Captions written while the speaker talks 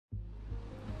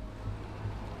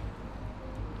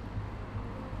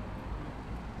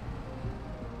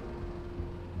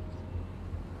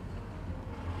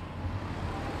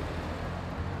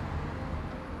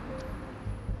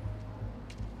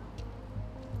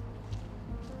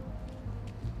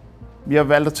Vi har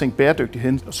valgt at tænke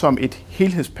bæredygtighed som et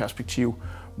helhedsperspektiv,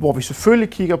 hvor vi selvfølgelig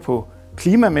kigger på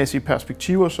klimamæssige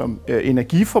perspektiver som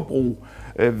energiforbrug,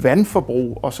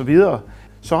 vandforbrug osv.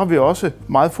 Så har vi også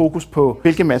meget fokus på,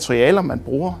 hvilke materialer man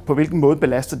bruger, på hvilken måde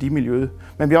belaster de miljøet.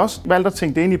 Men vi har også valgt at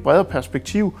tænke det ind i et bredere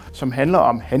perspektiv, som handler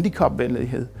om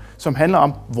handicapvenlighed, som handler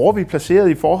om, hvor vi er placeret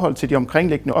i forhold til de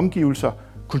omkringliggende omgivelser,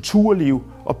 kulturliv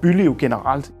og byliv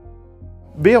generelt.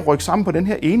 Ved at rykke sammen på den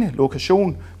her ene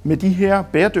lokation med de her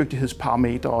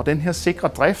bæredygtighedsparametre og den her sikre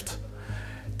drift,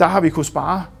 der har vi kunnet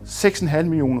spare 6,5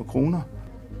 millioner kroner.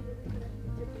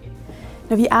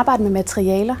 Når vi arbejder med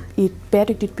materialer i et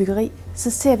bæredygtigt byggeri, så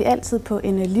ser vi altid på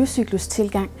en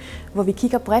livscyklus-tilgang, hvor vi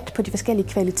kigger bredt på de forskellige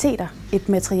kvaliteter, et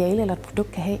materiale eller et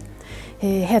produkt kan have.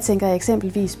 Her tænker jeg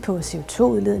eksempelvis på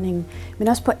CO2-udledningen, men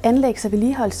også på anlægs- og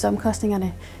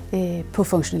vedligeholdelsesomkostningerne, på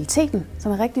funktionaliteten,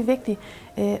 som er rigtig vigtig,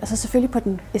 og så selvfølgelig på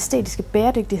den æstetiske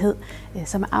bæredygtighed,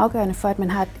 som er afgørende for, at man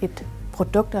har et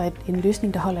produkt og en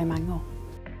løsning, der holder i mange år.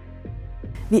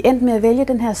 Vi endte med at vælge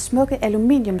den her smukke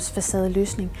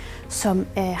aluminiumsfacadeløsning, som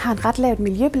har en ret lavt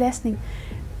miljøbelastning.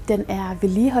 Den er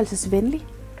vedligeholdelsesvenlig,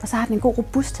 og så har den en god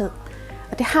robusthed.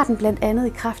 Og det har den blandt andet i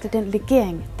kraft af den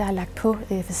legering, der er lagt på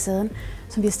facaden,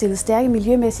 som vi har stillet stærke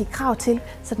miljømæssige krav til,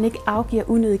 så den ikke afgiver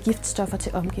unødige giftstoffer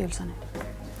til omgivelserne.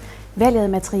 Valget af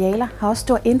materialer har også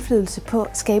stor indflydelse på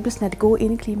skabelsen af det gode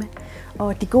indeklima,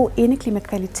 og de gode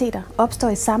indeklimakvaliteter opstår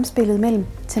i samspillet mellem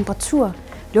temperatur,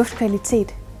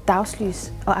 luftkvalitet,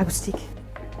 dagslys og akustik.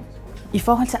 I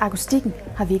forhold til akustikken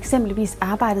har vi eksempelvis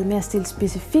arbejdet med at stille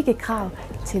specifikke krav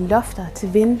til lofter,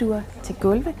 til vinduer, til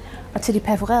gulve og til de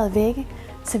perforerede vægge,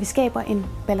 så vi skaber en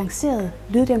balanceret,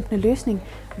 lyddæmpende løsning,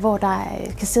 hvor der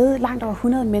kan sidde langt over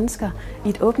 100 mennesker i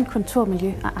et åbent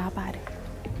kontormiljø og arbejde.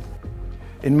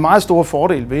 En meget stor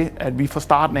fordel ved, at vi fra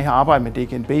starten af har arbejdet med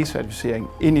DGNB-certificering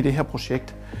ind i det her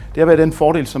projekt, det har været den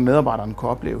fordel, som medarbejderne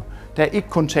kunne opleve. Der er ikke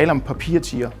kun tale om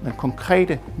papirtiger, men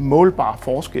konkrete, målbare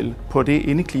forskelle på det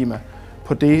indeklima,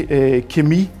 på det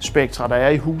kemispektra, der er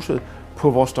i huset, på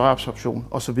vores støjabsorption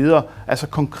osv. Altså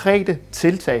konkrete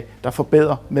tiltag, der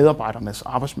forbedrer medarbejdernes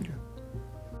arbejdsmiljø.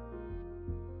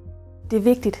 Det er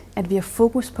vigtigt, at vi har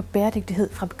fokus på bæredygtighed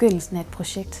fra begyndelsen af et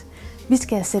projekt. Vi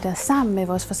skal sætte os sammen med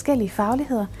vores forskellige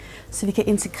fagligheder, så vi kan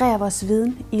integrere vores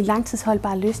viden i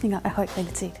langtidsholdbare løsninger af høj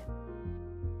kvalitet.